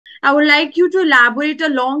I would like you to elaborate a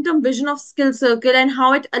long term vision of Skill Circle and how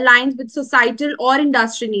it aligns with societal or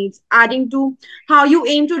industry needs, adding to how you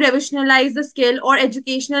aim to revolutionize the skill or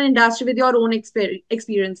educational industry with your own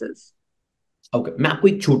experiences. Okay, मैं आपको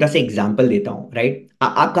एक छोटा सा example देता हूँ, right?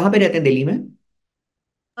 आप कहाँ पे रहते हैं दिल्ली में?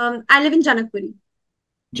 I live in Janakpuri.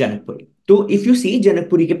 Janakpuri. तो इफ यू सी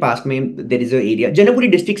जनकपुरी के पास में there is a area, Janakpuri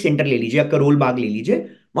district centre ले लीजिए, आप करोल बाग ले लीजिए।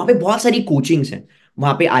 वहां पे बहुत सारी कोचिंग्स हैं।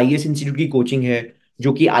 वहां पे आईएएस इंस्टीट्यूट की कोचिंग है,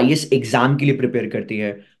 जो कि आईएएस एग्जाम के लिए प्रिपेयर करती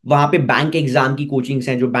है। वहां पे बैंक एग्जाम की कोचिंग्स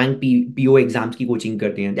हैं, जो बैंक पीओ एग्जाम्स की कोचिंग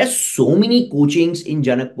करते हैं। देयर सो मेनी कोचिंग्स इन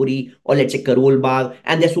जनकपुरी और let's say Karol Bagh,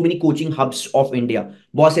 and there so many coaching hubs of India.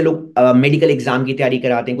 बहुत से लोग मेडिकल एग्जाम की तैयारी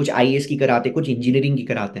कराते हैं, कुछ आईएएस की कराते हैं, कुछ इंजीनियरिंग की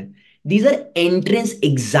कराते हैं। These are entrance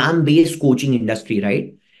exam based coaching industry,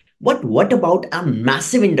 right? But what about a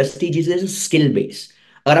massive industry जिस स्किल बेस?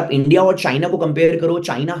 अगर आप इंडिया और चाइना को कंपेयर करो,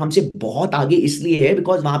 चाइना हमसे बहुत आगे इसलिए है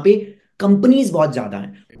बिकॉज वहां पे कंपनीज बहुत ज्यादा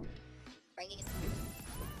हैं।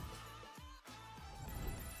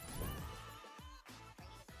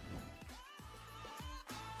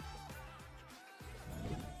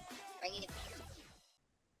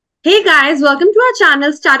 Hey guys, welcome to our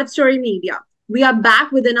channel Startup Story Media. We are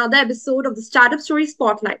back with another episode of the Startup Story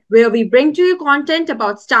Spotlight, where we bring to you content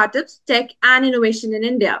about startups, tech, and innovation in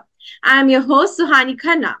India. I am your host, Suhani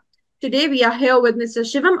Khanna. Today we are here with Mr.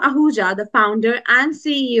 Shivam Ahuja, the founder and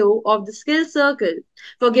CEO of the Skill Circle,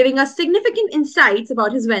 for giving us significant insights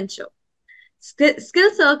about his venture.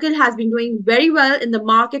 Skill Circle has been doing very well in the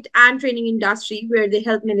market and training industry, where they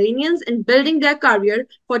help millennials in building their career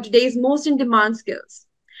for today's most in demand skills.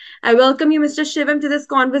 I welcome you, Mr. Shivam, to this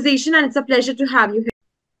conversation, and it's a pleasure to have you here.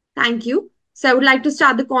 Thank you. So, I would like to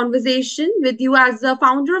start the conversation with you as the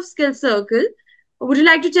founder of Skill Circle. Would you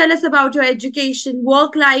like to tell us about your education,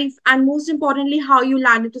 work life, and most importantly, how you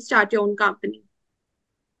landed to start your own company?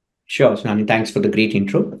 Sure, Sunani. Thanks for the great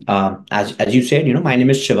intro. As you said, my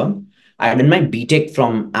name is Shivam. I did my BTech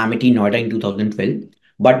from Amity Noida in 2012.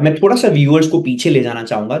 But मैं थोड़ा सा viewers को पीछे ले जाना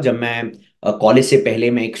चाहूंगा। जब मैं कॉलेज से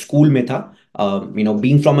पहले मैं एक स्कूल में था।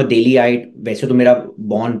 बीइंग फ्रॉम अ दिल्ली आइट, वैसे तो मेरा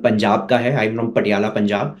बॉर्न पंजाब का है, I am from Patiala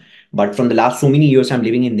Punjab. But from the last so many years I am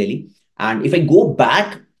living in Delhi. And if I go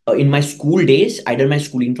back in my school days, I did my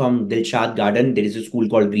schooling from Dilshad Garden. There is a school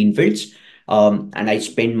called Greenfields, and I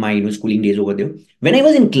spent my schooling days over there. When I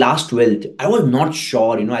was in class 12th, I was not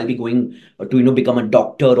sure, I'll be going to, become a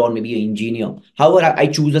doctor or maybe an engineer. However, I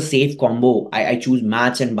choose a safe combo. I choose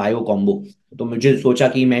maths and bio combo. तो मुझे सोचा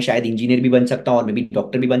कि मैं शायद engineer भी बन सकता हूँ और मे बी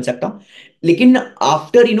डॉक्टर भी बन सकता हूँ। लेकिन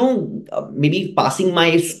after may be passing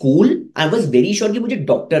my school, I was very sure कि मुझे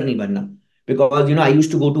डॉक्टर नहीं बनना। Because I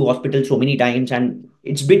use to go to hospital so many times, and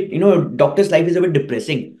it's bit, doctors life is a bit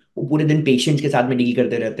depressing. वो पूरे दिन पेशेंट्स के साथ में डील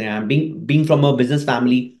करते रहते हैं। Being from a business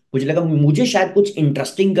family, मुझे लगा मुझे शायद कुछ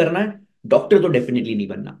इंटरेस्टिंग करना है, डॉक्टर तो डेफिनेटली नहीं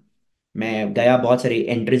बनना। मैं गया, बहुत सारे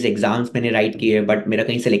एंट्रेंस एग्जाम्स मैंने राइट किए, बट मेरा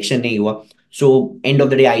कहीं सिलेक्शन नहीं हुआ। So end of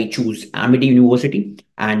the day I choose Amity university,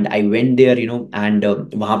 and I went there, and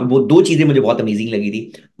वहाँ पे वो दो चीज़ें मुझे बहुत अमेजिंग लगी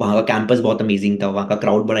थी। वहाँ का कैंपस बहुत अमेजिंग था, वहाँ का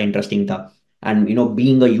क्राउड बड़ा इंटरेस्टिंग था। एंड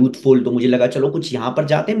बीइंग अ यूथफुल, तो मुझे लगा चलो कुछ यहाँ पर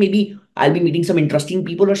जाते हैं, may B I B meeting some interesting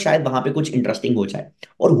people, और शायद वहाँ पे कुछ इंटरेस्टिंग हो जाए।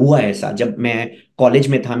 और हुआ ऐसा। जब मैं कॉलेज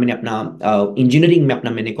में था, मैंने अपना इंजीनियरिंग में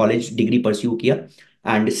अपना मैंने कॉलेज डिग्री परस्यू किया।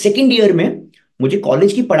 एंड सेकेंड ईयर में मुझे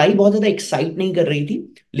कॉलेज की पढ़ाई बहुत ज्यादा एक्साइट नहीं कर रही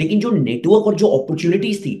थी, लेकिन जो नेटवर्क और जो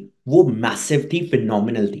अपॉर्चुनिटीज थी वो मैसिव थी,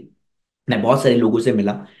 फिनोमिनल थी। मैं बहुत सारे लोगों से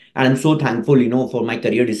मिला, and I am so thankful for my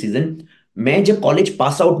career decision. मैं जब कॉलेज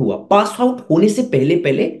पास आउट हुआ, पास आउट होने से पहले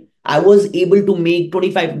पहले I was able to make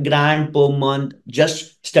 25 grand per month just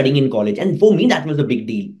studying in college, and for me that was a big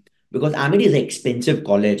deal because Amity is an expensive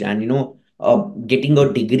college, and getting a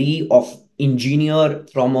degree of engineer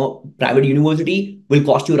from a private university will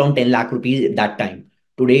cost you around 10 lakh rupees at that time.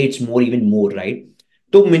 Today it's more, even more, right?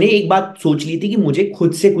 तो मैंने एक बात सोच ली थी कि मुझे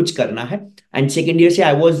खुद से कुछ करना है, एंड सेकेंड ईयर से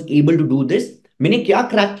I was able to do this. मैंने क्या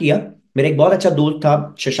क्रैक किया, मेरा एक बहुत अच्छा दोस्त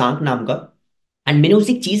था शशांक नाम का, एंड मैंने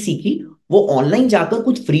उससे एक चीज सीखी। वो ऑनलाइन जाकर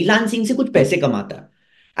कुछ फ्रीलांसिंग से कुछ पैसे कमाता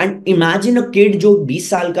है। एंड इमेजिन अ किड जो 20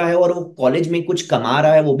 साल का है और वो कॉलेज में कुछ कमा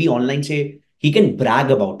रहा है, वो भी ऑनलाइन से। He can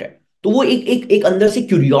brag about it. तो वो एक अंदर से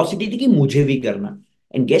क्यूरियोसिटी थी कि मुझे भी करना।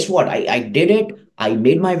 And guess what, I did it. I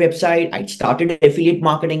made my website, I started affiliate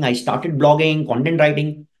marketing, I started blogging, content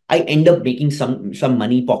writing. I end up making some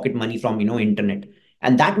money, pocket money from internet,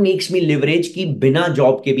 and that makes me leverage कि बिना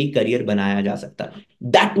job के भी career बनाया जा सकता है।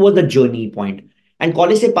 That was the journey point. And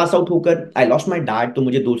college से pass out होकर आई लॉस्ट माई डैड, तो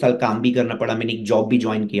मुझे 2 साल काम भी करना पड़ा। मैंने एक जॉब भी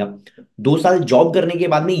ज्वाइन किया। 2 साल जॉब करने के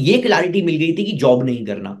बाद में ये क्लैरिटी मिल गई थी कि जॉब नहीं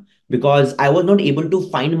करना, because I was not able to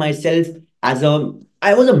find my self as a,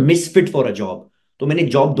 I was a misfit for a job. तो मैंने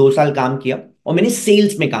जॉब 2 साल काम किया, और मैंने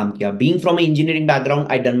सेल्स में काम किया। Being from engineering background,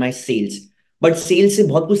 I done my sales, but sales से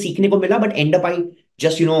बहुत कुछ सीखने को मिला, but and up I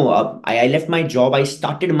just I left my job, I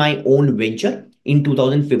started my own venture in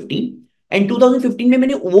 2015। And 2015 में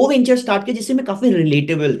मैंने वो वेंचर स्टार्ट किया जिससे मैं काफी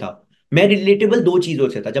रिलेटेबल था। मैं रिलेटेबल दो चीजों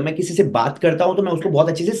से था, जब मैं किसी से बात करता हूं तो मैं उसको बहुत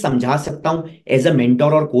अच्छे से समझा सकता हूं एज अ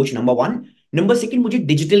मेंटर और coach, number one. Number second, मुझे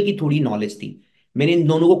डिजिटल की थोड़ी नॉलेज थी। मैंने इन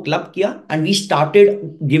दोनों को क्लब किया and we started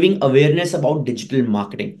giving awareness about digital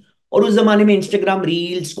marketing. और उस जमाने में इंस्टाग्राम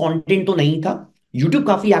रील्स कंटेंट तो नहीं था, यूट्यूब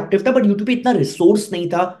काफी एक्टिव था, बट यूट्यूब पे इतना रिसोर्स नहीं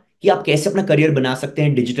था कि आप कैसे अपना करियर बना सकते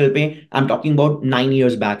हैं डिजिटल पे। I am talking about 9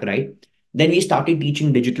 years back, right? Then we started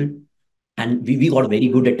teaching digital and we got very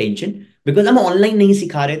good attention, because हम ऑनलाइन नहीं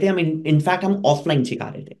सिखा रहे थे, हम इनफैक्ट हम ऑफलाइन सिखा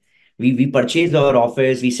रहे थे। we purchased our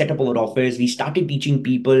office, we set up our office, we started teaching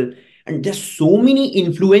people, and there's so many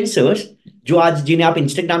influencers जो आज जिन्हें आप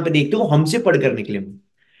इंस्टाग्राम पे देखते हो वो हमसे पढ़कर निकले।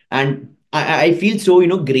 And I feel so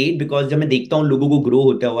great, because जब मैं देखता हूँ लोगों को ग्रो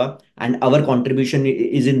होता हुआ and our contribution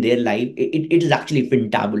is in their life, it is actually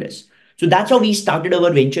fantabulous. So that's how we started our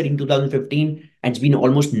venture in 2015, and it's been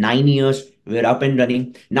almost 9 years. We're up and running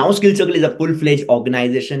now. Skill Circle is a full-fledged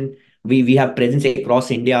organization. We have presence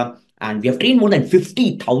across India, and we have trained more than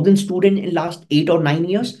 50,000 students in last 8 or 9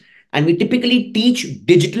 years. And we typically teach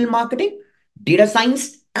digital marketing, data science,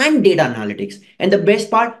 and data analytics. And the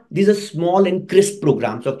best part, these are small and crisp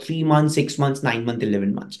programs of 3 months, 6 months, 9 months,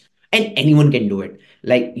 11 months. And anyone can do it.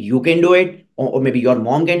 Like you can do it, or maybe your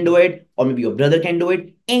mom can do it, or maybe your brother can do it.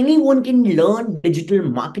 Anyone can learn digital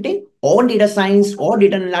marketing or data science or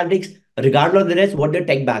data analytics, regardless of the rest, what their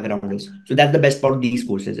tech background is. So that's the best part of these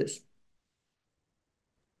courses is.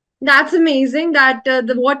 That's amazing that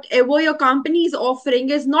whatever your company is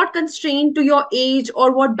offering is not constrained to your age or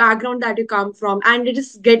what background that you come from. And it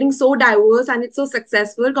is getting so diverse and it's so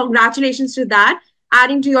successful. Congratulations to that.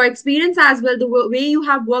 Adding to your experience as well, the way you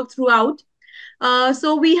have worked throughout.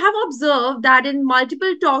 So we have observed that in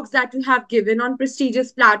multiple talks that you have given on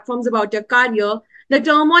prestigious platforms about your career, the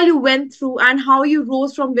turmoil you went through and how you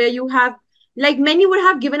rose from where you have, like many would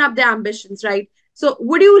have given up their ambitions, right? So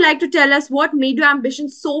would you like to tell us what made your ambition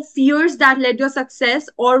so fierce that led your success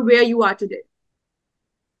or where you are today?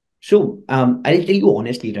 So I'll tell you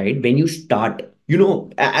honestly, right? When you start,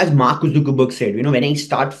 as Mark Zuckerberg said, when I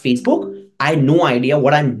start Facebook, I had no idea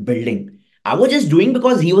what I'm building. I was just doing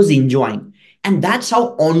because he was enjoying. And that's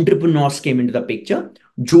how entrepreneurs came into the picture.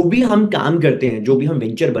 जो भी हम काम करते हैं, जो भी हम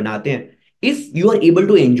venture बनाते हैं, if you are able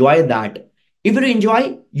to enjoy that, if you enjoy,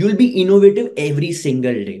 you'll be innovative every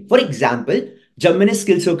single day. For example, जब मैंने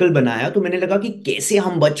स्किल सर्कल बनाया तो मैंने लगा कि कैसे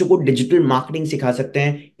हम बच्चों को डिजिटल मार्केटिंग सिखा सकते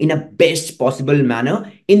हैं इन a best possible manner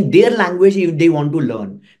in their language if they want to learn.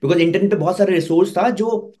 Because internet पे बहुत सारे रिसोर्स था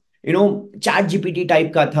जो चैट जीपीटी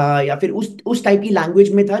टाइप का था, या फिर उस टाइप की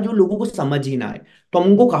लैंग्वेज में था जो लोगों को समझ ही ना आए। तो हम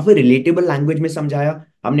उनको काफी रिलेटेबल लैंग्वेज में समझाया।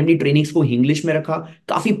 हमने अपनी ट्रेनिंग्स को इंग्लिश में रखा,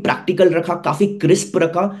 काफी प्रैक्टिकल रखा, काफी क्रिस्प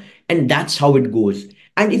रखा, and that's how it goes.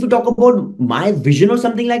 And if you talk about my vision और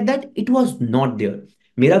something like that, it was not there.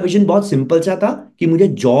 मेरा विजन बहुत सिंपल सा था कि मुझे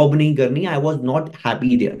जॉब नहीं करनी, I was not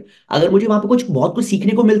happy there. अगर मुझे वहां पे बहुत कुछ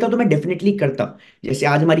सीखने को मिलता तो मैं डेफिनेटली करता। जैसे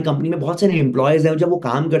आज हमारी कंपनी में बहुत सारे एम्प्लॉयज हैं, जब वो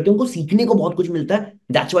काम करते हैं उनको सीखने को बहुत कुछ मिलता है,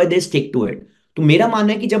 that's why they stick to it. तो मेरा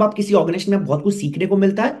मानना है कि जब आप किसी ऑर्गेनाइजेशन में बहुत कुछ सीखने को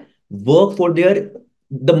मिलता है, work for their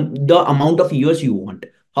the amount of years you want.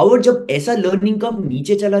 However जब ऐसा लर्निंग का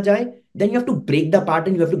नीचे चला जाए, then you have to break the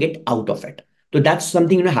pattern, you have to get out of it. तो that's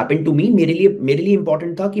something happened to me. मेरे लिए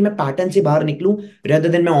इंपॉर्टेंट था कि मैं पैटर्न से बाहर निकलूं, रेदर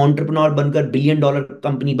देन मैं एंटरप्रेन्योर बनकर $1 billion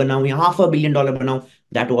कंपनी बनाऊं या $500 million बनाऊं।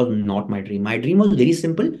 That was not my dream. My dream was very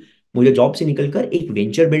simple. मुझे जॉब से निकलकर एक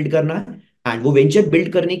वेंचर बिल्ड करना है। एंड वो वेंचर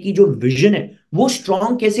बिल्ड करने की जो विजन है वो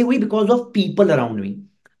स्ट्रांग कैसे हुई? Because of people around me.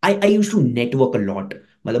 I use to network a lot.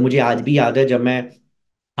 मतलब मुझे आज भी याद है जब मैं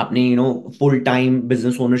अपने फुल टाइम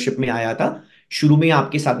बिजनेस ओनरशिप में आया था। शुरू में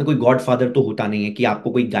आपके साथ में कोई गॉड फादर तो होता नहीं है कि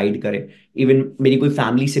आपको कोई गाइड करे। इवन मेरी कोई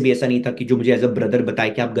फैमिली से भी ऐसा नहीं था कि जो मुझे एज अ ब्रदर बताए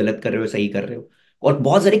कि आप गलत कर रहे हो, सही कर रहे हो। और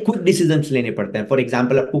बहुत सारे क्विक डिसीजंस लेने पड़ते हैं। फॉर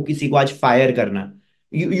एग्जाम्पल, आपको किसी को आज फायर करना,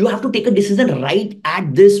 you have to take a decision right at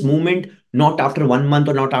this moment, not after 1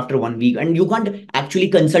 month or not after 1 week, and you can't actually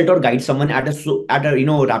consult or guide someone at a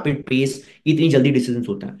rapid pace। इतनी जल्दी decisions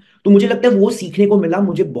होता है। तो मुझे लगता है वो सीखने को मिला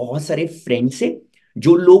मुझे बहुत सारे फ्रेंड से,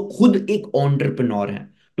 जो लोग खुद एक एंटरप्रेन्योर हैं।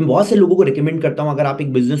 मैं बहुत से लोगों को रिकमेंड करता हूं, अगर आप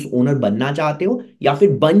एक बिजनेस ओनर बनना चाहते हो या फिर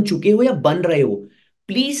बन चुके हो या बन रहे हो,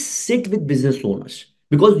 please sit with business owners,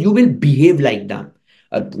 because you will behave like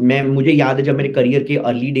that. मैं मुझे याद है जब मेरे करियर के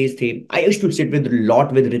अर्ली डेज थे, I used to sit with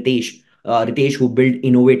lot with Ritesh. Ritesh who build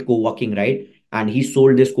innovate co-working, right? And he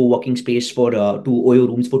sold this co-working space for two OYO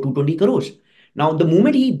rooms for 220 crores. Now the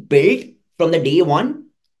moment he built, from the day one,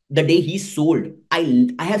 the day he sold,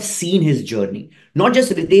 I have seen his journey. Not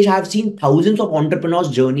just Ritesh, I have seen thousands of entrepreneurs'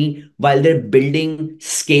 journey while they're building,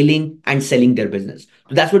 scaling, and selling their business.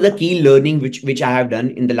 So that's what the key learning which I have done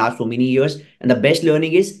in the last so many years. And the best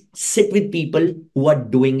learning is sit with people who are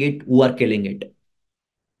doing it, who are killing it.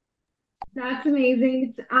 That's amazing.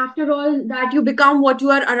 It's after all that you become what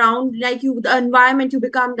you are around, like you, the environment, you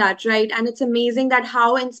become that, right? And it's amazing that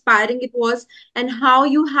how inspiring it was and how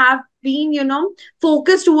you have been,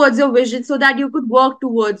 focused towards your vision so that you could work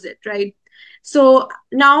towards it, right? So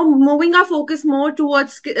now moving our focus more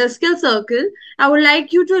towards Skill Circle, I would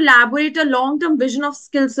like you to elaborate a long-term vision of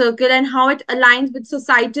Skill Circle and how it aligns with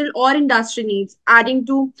societal or industry needs, adding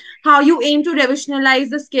to how you aim to revolutionize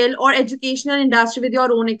the skill or educational industry with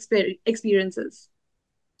your own experiences.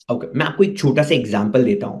 Okay, मैं आपको एक छोटा सा example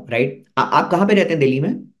देता हूँ, right? आप कहाँ पे रहते हैं दिल्ली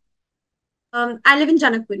में? I live in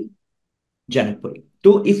Janakpuri. Janakpuri.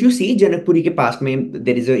 तो इफ यू सी जनकपुरी के पास में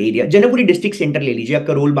there is a area, Janakpuri district centre ले लीजिए, आप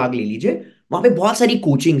करोल बाग ले लीजिए। वहां पे बहुत सारी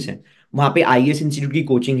कोचिंग्स हैं। वहां पे आईएएस इंस्टीट्यूट की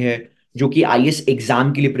कोचिंग है जो कि आईएएस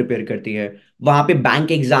एग्जाम के लिए प्रिपेयर करती है। वहां पे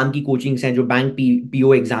बैंक एग्जाम की कोचिंग्स हैं जो बैंक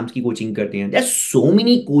पीओ एग्जाम्स की कोचिंग करती हैं। देयर सो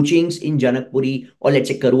मेनी कोचिंग्स इन जनकपुरी और let's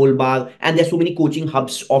say Karol Bagh, and there so many coaching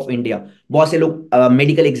hubs of India. बहुत से लोग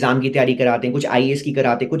मेडिकल एग्जाम की तैयारी कराते हैं, कुछ आईएएस की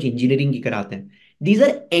कराते हैं, कुछ इंजीनियरिंग की कराते हैं। These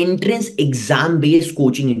are entrance exam based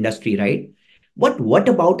coaching industry, right? But what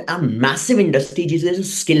about a massive industry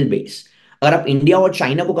जिस स्किल बेस? अगर आप इंडिया और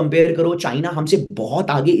चाइना को कंपेयर करो, चाइना हमसे बहुत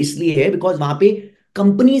आगे इसलिए है बिकॉज वहां पे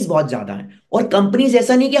कंपनीज बहुत ज्यादा हैं। और कंपनीज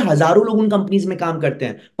ऐसा नहीं कि हजारों लोग उन कंपनीज में काम करते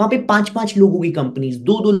हैं, वहां पे पांच पांच लोगों की कंपनीज,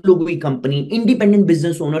 दो दो लोगों की कंपनी, इंडिपेंडेंट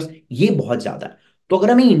बिजनेस ओनर्स, ये बहुत ज्यादा है। तो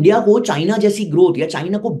अगर हमें इंडिया को चाइना जैसी ग्रोथ या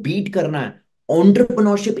चाइना को बीट करना है,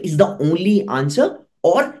 entrepreneurship is the only answer,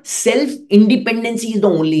 और self independency is the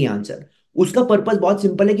only answer. उसका पर्पस बहुत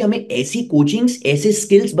सिंपल है कि हमें ऐसी कोचिंग्स, ऐसे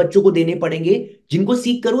स्किल्स बच्चों को देने पड़ेंगे जिनको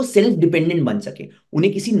सीख कर वो सेल्फ डिपेंडेंट बन सके,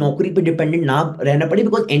 उन्हें किसी नौकरी पे डिपेंडेंट ना रहना पड़े,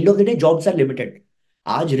 because end of the day jobs are limited.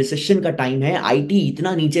 आज रिसेशन का टाइम है, आईटी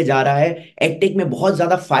इतना नीचे जा रहा है, एडटेक में बहुत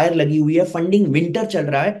ज्यादा फायर लगी हुई है, फंडिंग विंटर चल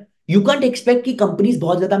रहा है। यू कैंट एक्सपेक्ट कि कंपनीज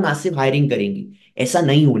बहुत ज्यादा मैसिव हायरिंग करेंगी, ऐसा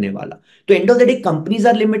नहीं होने वाला। तो end of the day companies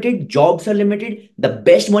are limited, jobs are limited. The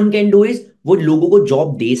best one can do is वो लोगों को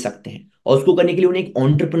जॉब दे सकते हैं, और उसको करने के लिए उन्हें एक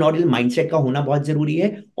ऑन्टरप्रनोरियल माइंडसेट का होना बहुत जरूरी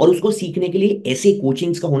है, और उसको सीखने के लिए ऐसे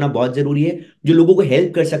कोचिंग्स का होना बहुत जरूरी है जो लोगों को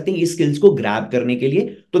हेल्प कर सकते हैं ये स्किल्स को ग्रैब करने के लिए।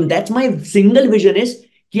 तो that's my single vision is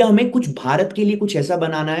कि हमें कुछ भारत के लिए कुछ ऐसा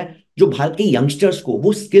बनाना है जो भारत के यंगस्टर्स को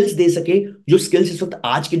वो स्किल्स दे सके, जो स्किल्स इस वक्त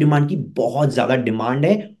आज की डिमांड की बहुत ज्यादा डिमांड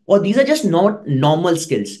है। और these are just not normal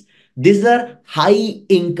skills, these are high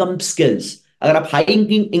income skills. अगर आप हाई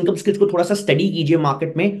इनकम स्किल्स को थोड़ा सा स्टडी कीजिए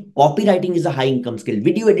मार्केट में, copy writing is a high income skill,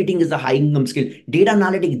 video editing is a high income skill, data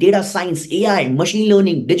analytics, data science, AI, machine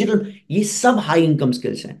learning, digital, ये सब high income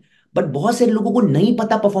skills हैं। बट बहुत सारे लोगों को नहीं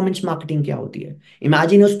पता परफॉर्मेंस मार्केटिंग क्या होती है।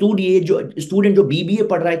 इमेजिन स्टूडेंट जो बीबीए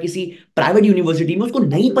पढ़ रहा है किसी प्राइवेट यूनिवर्सिटी में, उसको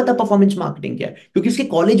नहीं पता परफॉर्मेंस मार्केटिंग क्या है, क्योंकि उसके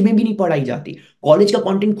कॉलेज में भी नहीं पढ़ाई जाती। कॉलेज का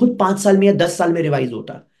कंटेंट खुद 5 साल में या 10 साल में रिवाइज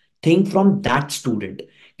होता है। थिंक फ्रॉम दैट स्टूडेंट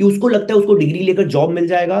कि उसको लगता है उसको डिग्री लेकर जॉब मिल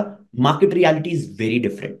जाएगा। Market reality is very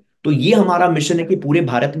different. तो ये हमारा मिशन है कि पूरे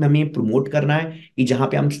भारत में हमें प्रमोट करना है कि जहां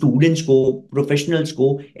पे हम स्टूडेंट्स को, प्रोफेशनल्स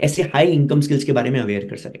को ऐसे हाई इनकम स्किल्स के बारे में अवेयर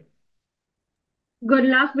कर सके। Good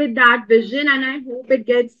luck with that vision, and I hope it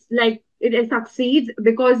gets like it succeeds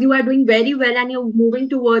because you are doing very well and you're moving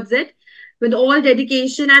towards it with all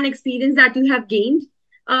dedication and experience that you have gained.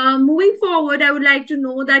 Moving forward, I would like to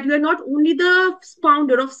know that you are not only the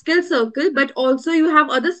founder of Skill Circle, but also you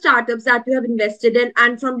have other startups that you have invested in,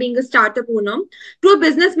 and from being a startup owner to a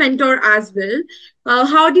business mentor as well.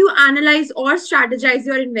 How do you analyze or strategize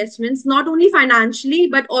your investments, not only financially,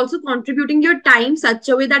 but also contributing your time such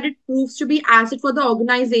a way that it proves to be asset for the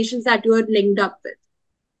organizations that you are linked up with?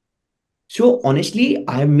 So honestly,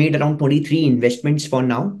 I have made around 23 investments for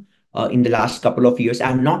now. In the last couple of years, I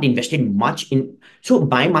have not invested much in. So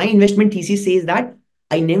my investment thesis says that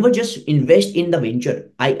I never just invest in the venture.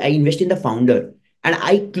 I invest in the founder, and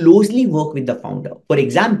I closely work with the founder. For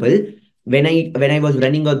example, when I was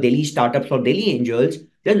running a Delhi startups or Delhi angels,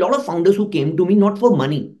 there are a lot of founders who came to me not for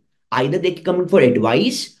money. Either they coming for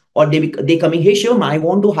advice, or they coming, hey Shivam, I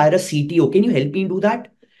want to hire a CTO. Can you help me do that?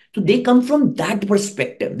 So they come from that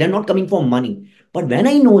perspective. They're not coming for money. But when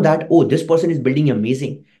I know that, oh, this person is building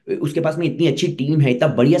amazing, उसके पास में इतनी अच्छी team है, इतना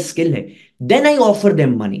बढ़िया skill है, then I offer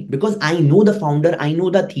them money because I know the founder, I know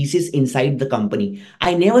the thesis inside the company.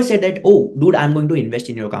 I never said that, oh, dude, I'm going to invest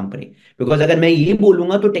in your company. Because अगर मैं ये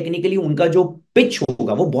बोलूंगा तो technically उनका जो pitch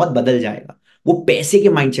होगा वो बहुत बदल जाएगा। वो पैसे के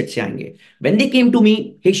माइंडसेट से आएंगे. When they came to me,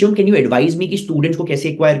 hey Shivam, can you advise me कि स्टूडेंट्स को कैसे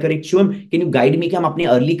एक्वायर करें? Shivam, can you guide me कि हम अपने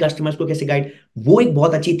अर्ली कस्टमर्स को कैसे गाइड? वो एक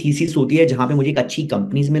बहुत अच्छी थीसिस होती है जहां पे मुझे एक अच्छी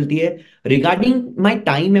कंपनीज मिलती है. रिगार्डिंग माय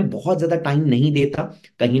टाइम, मैं बहुत ज्यादा टाइम नहीं देता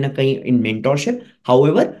कहीं ना कहीं इन मेंटोरशिप.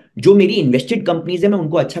 हाउएवर, जो मेरी इन्वेस्टेड कंपनीज है मैं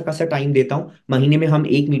उनको अच्छा खासा टाइम देता हूँ. महीने में हम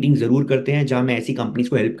एक मीटिंग जरूर करते हैं जहां मैं ऐसी कंपनीज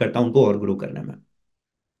को हेल्प करता हूँ उनको और ग्रो करने में.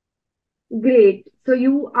 Great. So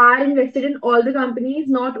you are invested in all the companies,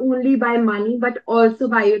 not only by money, but also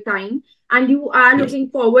by your time. And you are Yes. looking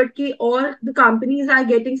forward that all the companies are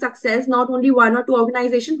getting success, not only one or two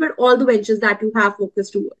organizations, but all the ventures that you have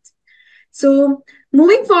focused towards. So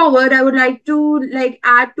moving forward, I would like to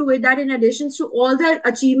add to it that in addition to all the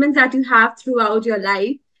achievements that you have throughout your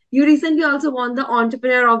life, you recently also won the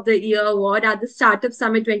Entrepreneur of the Year award at the Startup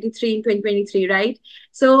Summit 23 in 2023, right?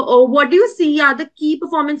 So what do you see are the key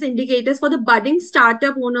performance indicators for the budding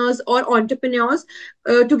startup owners or entrepreneurs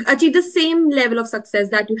to achieve the same level of success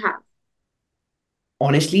that you have?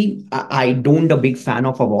 Honestly, I don't a big fan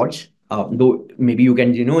of awards. Though maybe you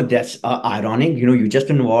can, that's ironic. You just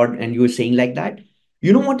an award and you're saying like that.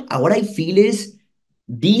 You know what? What I feel is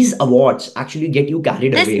these awards actually get you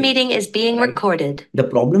carried This away. meeting is being Right? recorded. The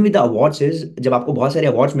problem with the awards is जब आपको बहुत सारे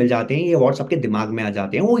awards मिल जाते हैं, ये awards आपके दिमाग में आ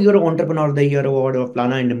जाते हैं. Oh, you're an entrepreneur of the year award or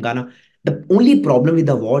flana and dimkana. The only problem with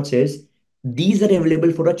the awards is these are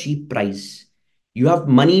available for a cheap price. You have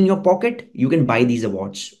money in your pocket, you can buy these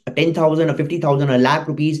awards. A 10,000, a 50,000, a lakh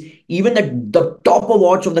rupees. Even the top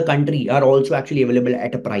awards of the country are also actually available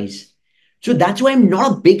at a price. So that's why I'm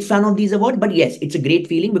not a big fan of these awards. But yes, it's a great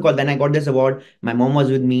feeling because when I got this award, my mom was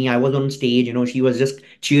with me. I was on stage, she was just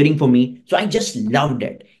cheering for me. So I just loved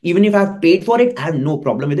it. Even if I've paid for it, I have no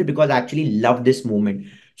problem with it because I actually love this moment.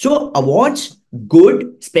 So awards,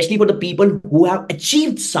 good, especially for the people who have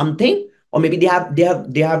achieved something, or maybe they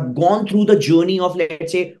have gone through the journey of,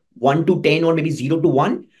 let's say, 1 to 10 or maybe 0 to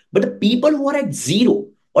 1. But the people who are at 0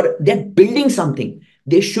 or they're building something,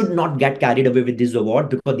 they should not get carried away with this award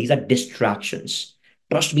because these are distractions.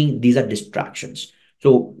 Trust me, these are distractions.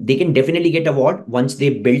 So they can definitely get award once they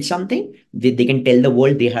build something. They can tell the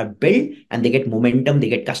world they have built, and they get momentum, they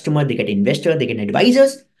get customer, they get investor, they get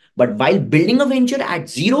advisors. But while building a venture at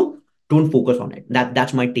 0, don't focus on it.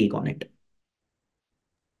 That's my take on it.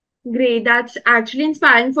 Great. That's actually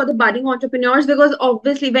inspiring for the budding entrepreneurs because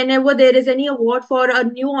obviously, whenever there is any award for a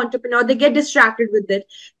new entrepreneur, they get distracted with it.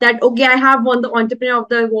 That, okay, I have won the Entrepreneur of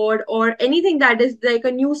the Award or anything that is like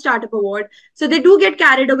a new startup award. So they do get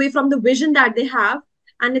carried away from the vision that they have.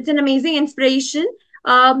 And it's an amazing inspiration.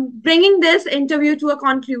 Bringing this interview to a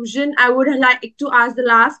conclusion, I would like to ask the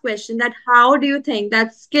last question that how do you think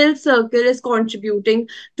that Skill Circle is contributing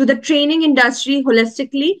to the training industry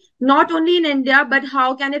holistically, not only in India, but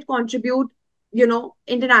how can it contribute,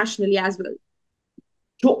 internationally as well?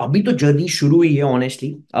 तो अभी तो journey शुरू हुई है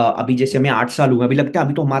honestly. अभी जैसे हमें 8 साल हुए, अभी लगता है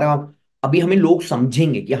अभी तो हमारा, अभी हमें लोग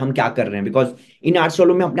समझेंगे कि हम क्या कर रहे हैं बिकॉज इन 8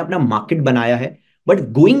 सालों में अपने अपना मार्केट बनाया है. बट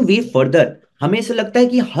गोइंग वे फर्दर हमें ऐसा लगता है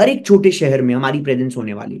कि हर एक छोटे शहर में हमारी प्रेजेंस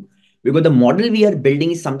होने वाली है because the model we are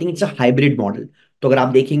building is something, it's a hybrid model. तो अगर आप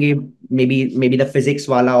देखेंगे मे बी द फिजिक्स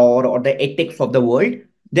वाला और the ethics of the world,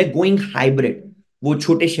 they are going hybrid. वो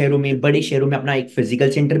छोटे शहरों में, बड़े शहरों में अपना एक फिजिकल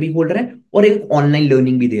सेंटर भी खोल रहे हैं और एक ऑनलाइन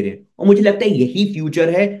लर्निंग भी दे रहे हैं. और मुझे लगता है यही फ्यूचर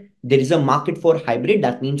है. There is a market for hybrid,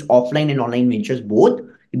 that means offline and online ventures both.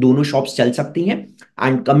 दोनों शॉप्स चल सकती हैं.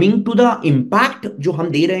 And coming to the impact जो हम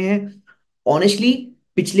दे रहे हैं, ऑनेस्टली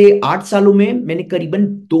पिछले 8 सालों में मैंने करीबन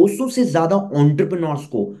 200 से ज्यादा एंटरप्रेन्योर्स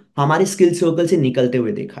को हमारे स्किल सर्कल से निकलते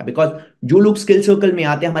हुए देखा. बिकॉज जो लोग स्किल सर्कल में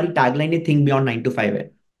आते हैं, हमारी टैगलाइन है थिंक बियॉन्ड 9 to 5 है.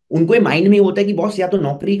 उनको माइंड में होता है कि बॉस या तो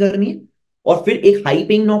नौकरी करनी है और फिर एक हाई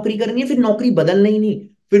पेइंग नौकरी करनी है, फिर नौकरी बदलना ही नहीं,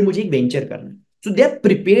 फिर मुझे एक वेंचर करना है. सो they are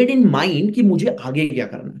prepared in mind कि मुझे आगे क्या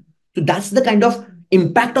करना है. So that's the kind of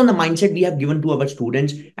impact on the mindset we have given to our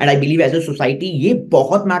students. And I believe as a society ये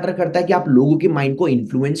बहुत मैटर करता है कि आप लोगों के माइंड को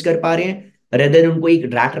इन्फ्लुएंस कर पा रहे हैं rather than उनको एक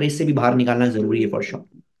रैट रेस से भी बाहर निकालना जरूरी है for sure.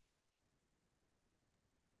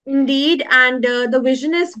 Indeed, and the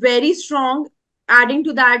vision is very strong. Adding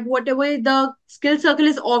to that, whatever the skill circle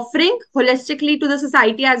is offering holistically to the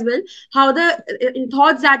society as well, how the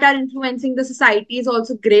thoughts that are influencing the society is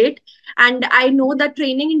also great. And I know that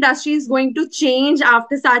training industry is going to change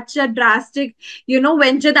after such a drastic,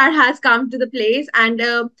 venture that has come to the place. And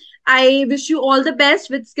I wish you all the best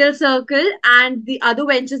with Skill Circle and the other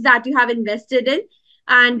ventures that you have invested in.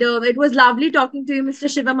 And it was lovely talking to you, Mr.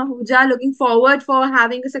 Shivam Ahuja. Looking forward for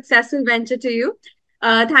having a successful venture to you.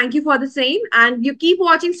 Thank you for the same. And you keep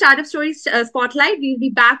watching Startup Stories Spotlight. We'll be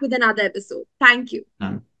back with another episode. Thank you.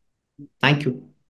 Thank you.